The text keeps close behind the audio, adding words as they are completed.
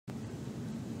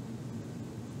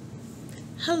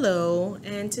Hello,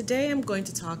 and today I'm going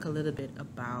to talk a little bit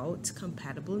about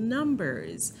compatible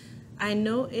numbers. I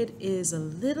know it is a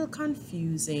little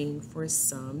confusing for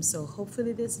some, so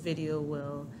hopefully this video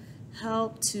will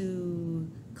help to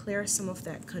clear some of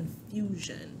that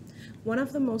confusion. One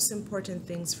of the most important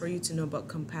things for you to know about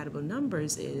compatible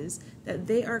numbers is that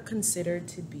they are considered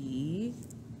to be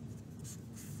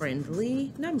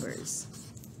friendly numbers.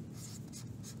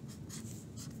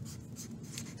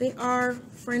 They are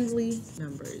friendly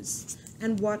numbers.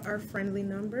 And what are friendly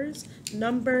numbers?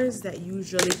 Numbers that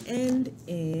usually end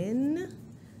in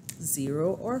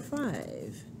 0 or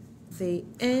 5. They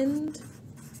end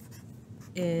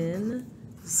in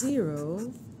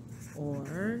 0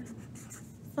 or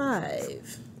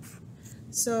 5.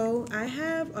 So I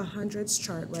have a hundreds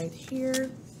chart right here.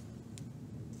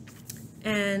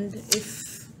 And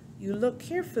if you look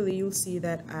carefully, you'll see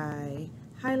that I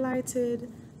highlighted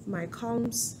my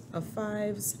columns of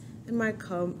 5s and my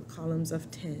columns of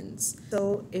 10s.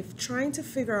 So if trying to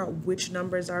figure out which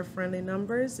numbers are friendly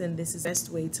numbers, then this is the best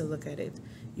way to look at it.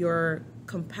 Your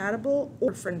compatible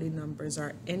or friendly numbers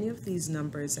are any of these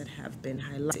numbers that have been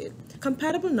highlighted.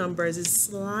 Compatible numbers is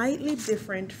slightly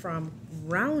different from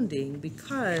rounding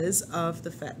because of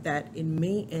the fact that it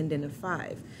may end in a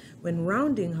 5. When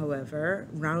rounding, however,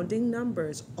 rounding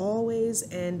numbers always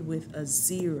end with a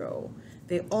 0.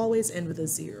 They always end with a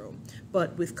 0.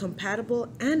 But with compatible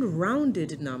and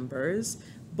rounded numbers,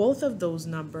 both of those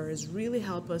numbers really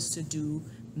help us to do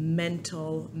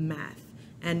mental math.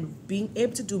 And being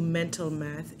able to do mental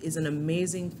math is an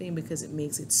amazing thing because it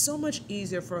makes it so much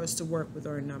easier for us to work with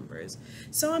our numbers.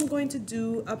 So I'm going to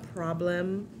do a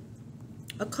problem,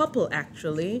 a couple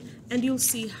actually, and you'll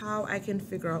see how I can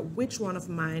figure out which one of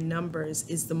my numbers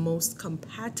is the most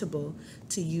compatible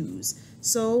to use.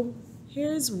 So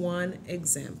here's one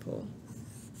example.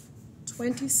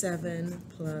 27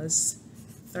 plus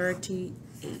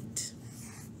 38.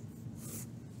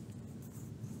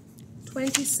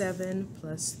 27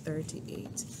 plus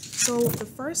 38. So the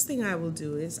first thing I will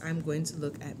do is I'm going to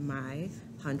look at my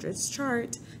hundreds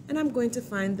chart and I'm going to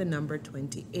find the number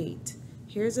 28.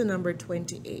 Here's the number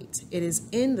 28. It is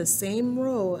in the same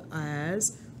row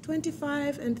as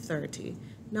 25 and 30.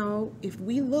 Now, if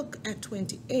we look at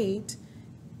 28,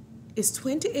 is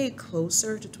 28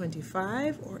 closer to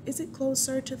 25 or is it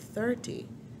closer to 30?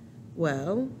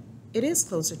 Well, it is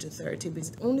closer to 30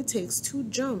 because it only takes 2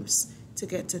 jumps to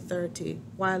get to 30,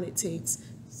 while it takes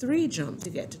 3 jumps to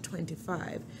get to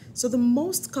 25. So the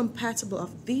most compatible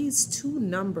of these two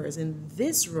numbers in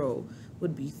this row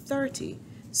would be 30.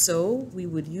 So we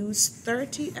would use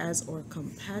 30 as our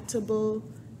compatible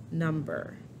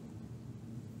number.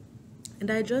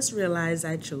 And I just realized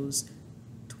I chose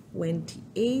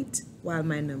 28 while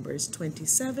my number is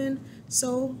 27.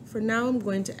 So for now, I'm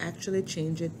going to actually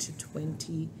change it to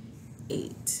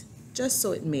 28, just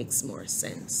so it makes more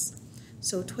sense.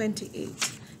 So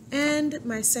 28. And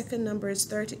my second number is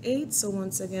 38. So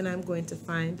once again, I'm going to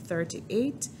find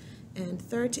 38. And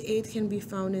 38 can be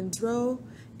found in this row.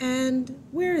 And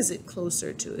where is it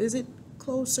closer to? Is it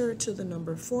closer to the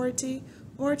number 40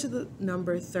 or to the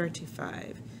number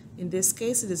 35? In this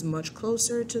case, it is much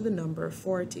closer to the number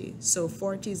 40. So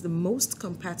 40 is the most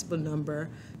compatible number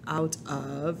out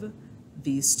of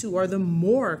these two, or the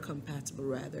more compatible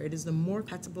rather. It is the more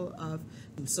compatible of,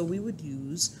 so we would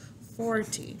use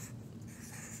 40.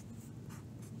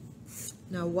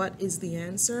 Now what is the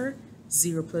answer?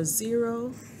 0 plus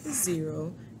 0 is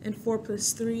 0, and 4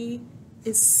 plus 3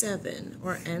 is 7.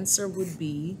 Our answer would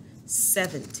be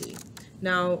 70.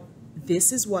 Now,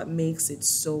 this is what makes it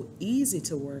so easy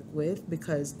to work with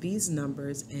because these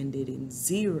numbers ended in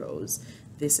zeros.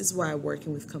 This is why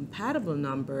working with compatible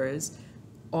numbers,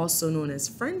 also known as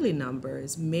friendly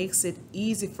numbers, makes it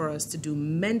easy for us to do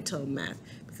mental math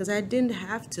because I didn't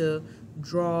have to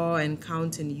draw and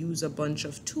count and use a bunch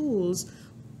of tools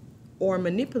or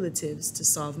manipulatives to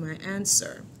solve my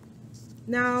answer.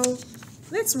 Now,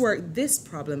 let's work this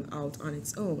problem out on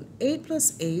its own. 8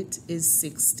 plus 8 is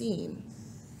 16.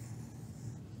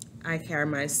 I carry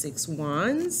my 6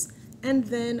 ones, and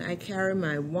then I carry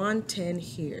my 110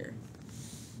 here.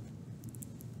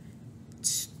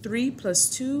 3 plus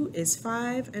 2 is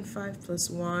 5, and 5 plus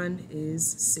 1 is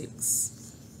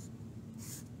 6.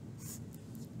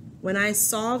 When I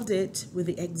solved it with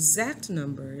the exact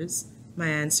numbers, my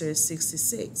answer is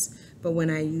 66. But when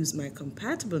I use my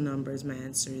compatible numbers, my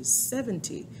answer is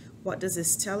 70. What does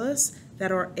this tell us?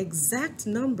 That our exact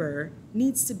number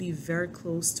needs to be very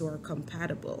close to our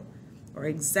compatible. Our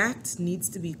exact needs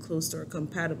to be close to our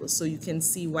compatible. So you can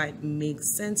see why it makes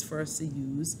sense for us to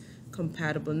use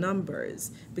compatible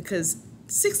numbers. Because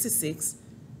 66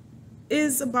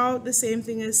 is about the same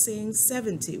thing as saying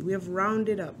 70. We have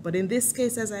rounded up. But in this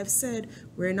case, as I've said,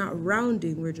 we're not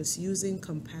rounding. We're just using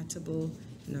compatible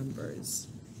numbers.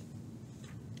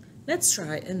 Let's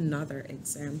try another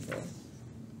example.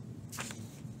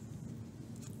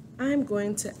 I'm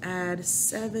going to add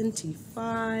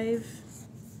 75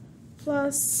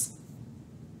 plus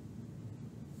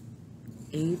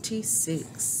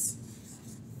 86.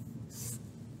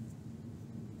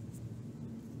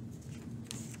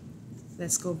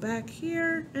 Let's go back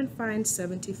here and find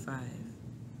 75.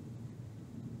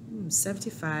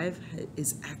 75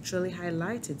 is actually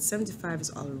highlighted. 75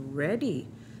 is already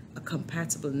a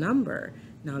compatible number.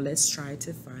 Now let's try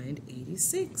to find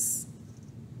 86.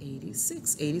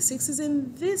 86 is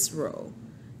in this row.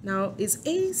 Now is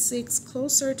 86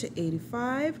 closer to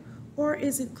 85 or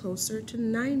is it closer to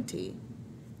 90?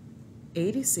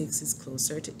 86 is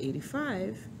closer to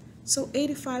 85. So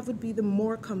 85 would be the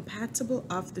more compatible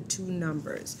of the two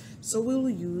numbers. So we'll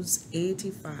use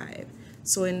 85.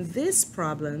 So in this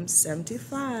problem,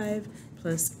 75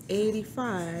 plus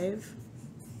 85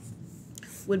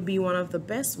 would be one of the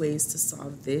best ways to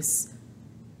solve this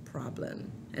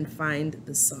problem and find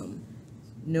the sum.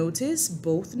 Notice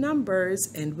both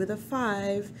numbers end with a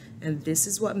 5, and this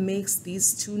is what makes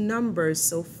these two numbers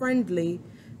so friendly.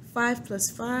 5 plus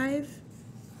 5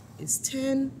 is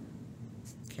 10.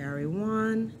 Carry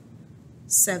 1.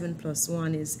 7 plus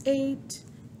 1 is 8.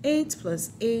 8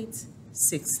 plus 8,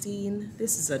 16.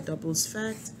 This is a doubles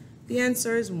fact. The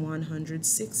answer is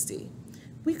 160.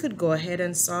 We could go ahead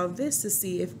and solve this to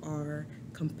see if our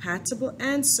compatible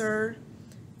answer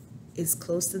is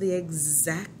close to the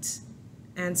exact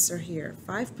answer here.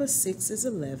 5 plus 6 is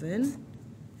 11,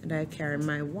 and I carry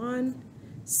my 1.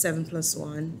 7 plus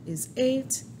 1 is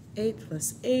 8. 8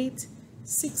 plus 8,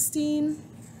 16.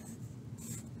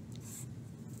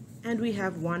 And we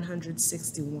have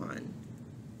 161.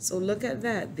 So look at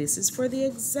that. This is for the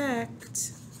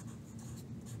exact,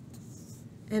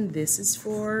 and this is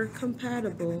for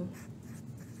compatible,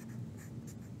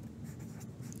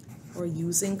 or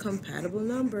using compatible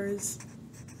numbers.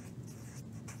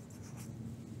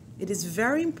 It is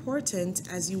very important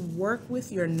as you work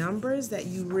with your numbers that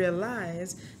you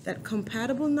realize that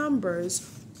compatible numbers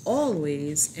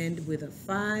always end with a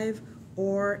 5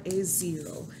 or a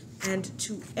 0. And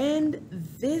to end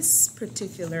this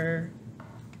particular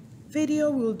video,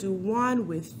 we'll do one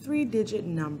with 3-digit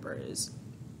numbers.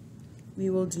 We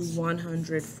will do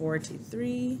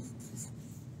 143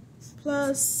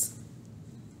 plus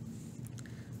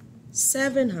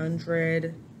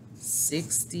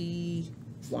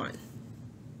 761.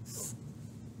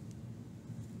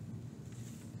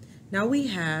 Now we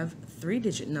have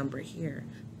 3-digit number here.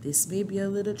 This may be a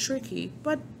little tricky,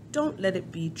 but don't let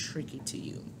it be tricky to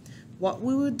you. What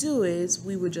we would do is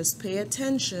we would just pay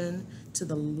attention to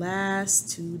the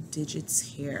last 2 digits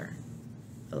here.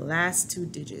 The last 2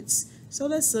 digits. So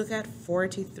let's look at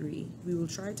 43. We will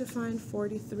try to find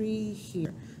 43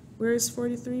 here. Where is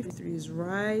 43? 43 is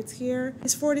right here.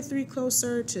 Is 43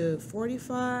 closer to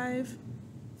 45,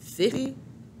 50,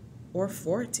 or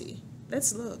 40?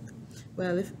 Let's look.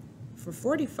 Well, if for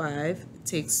 45, it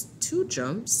takes 2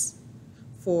 jumps.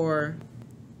 For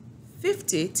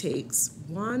 50 takes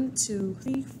 1, 2,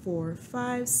 3, 4,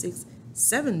 5, 6,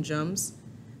 7 jumps.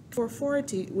 For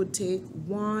 40, it would take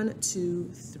 1,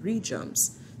 2, 3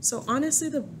 jumps. So honestly,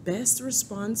 the best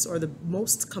response or the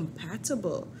most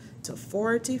compatible to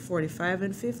 40, 45,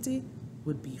 and 50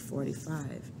 would be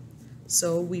 45.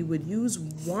 So we would use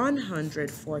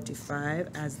 145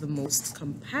 as the most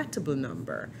compatible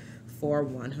number for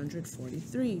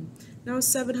 143. Now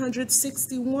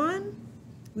 761,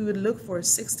 we would look for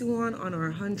 61 on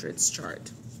our hundreds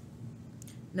chart.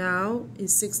 Now,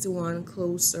 is 61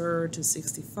 closer to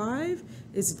 65?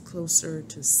 Is it closer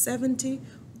to 70?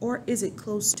 Or is it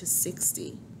close to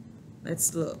 60?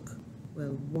 Let's look.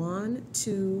 Well, 1,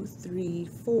 2, 3,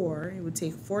 4. It would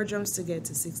take 4 jumps to get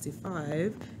to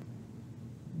 65.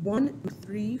 1, 2,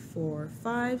 3, 4,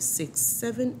 5, 6,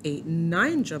 7, 8,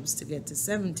 9 jumps to get to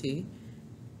 70.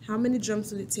 How many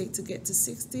jumps will it take to get to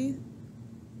 60?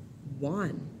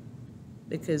 1.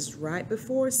 Because right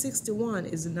before 61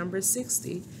 is the number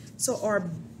 60. So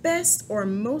our best or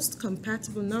most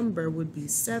compatible number would be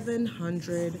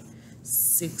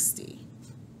 760.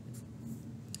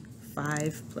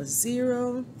 5 plus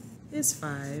 0 is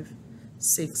 5.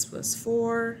 6 plus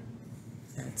 4,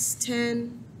 that's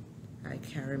 10. I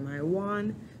carry my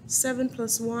 1. 7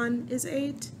 plus 1 is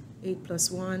 8. 8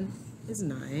 plus 1 is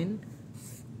 9.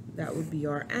 That would be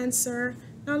our answer.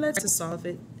 Now let's solve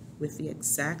it with the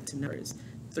exact numbers.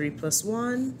 3 plus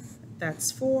 1,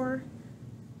 that's 4.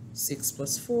 6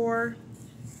 plus 4,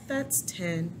 That's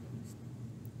 10.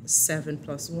 7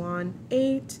 plus 1,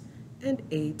 8. And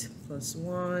 8 plus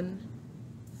 1,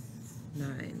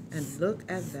 9. And look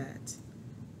at that.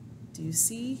 Do you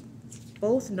see?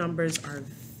 Both numbers are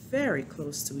very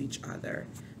close to each other.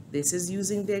 This is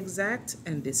using the exact,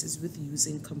 and this is with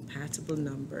using compatible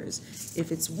numbers.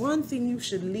 If it's one thing you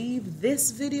should leave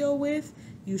this video with,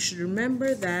 you should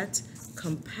remember that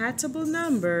compatible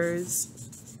numbers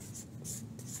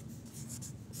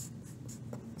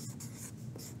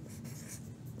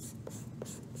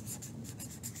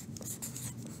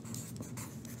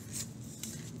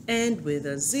end with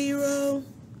a 0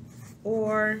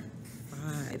 or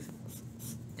 5.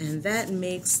 And that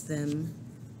makes them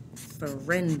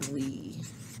friendly.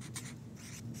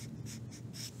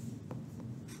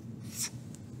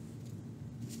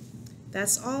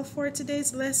 That's all for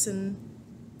today's lesson.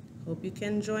 Hope you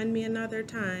can join me another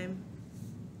time.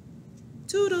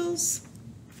 Toodles!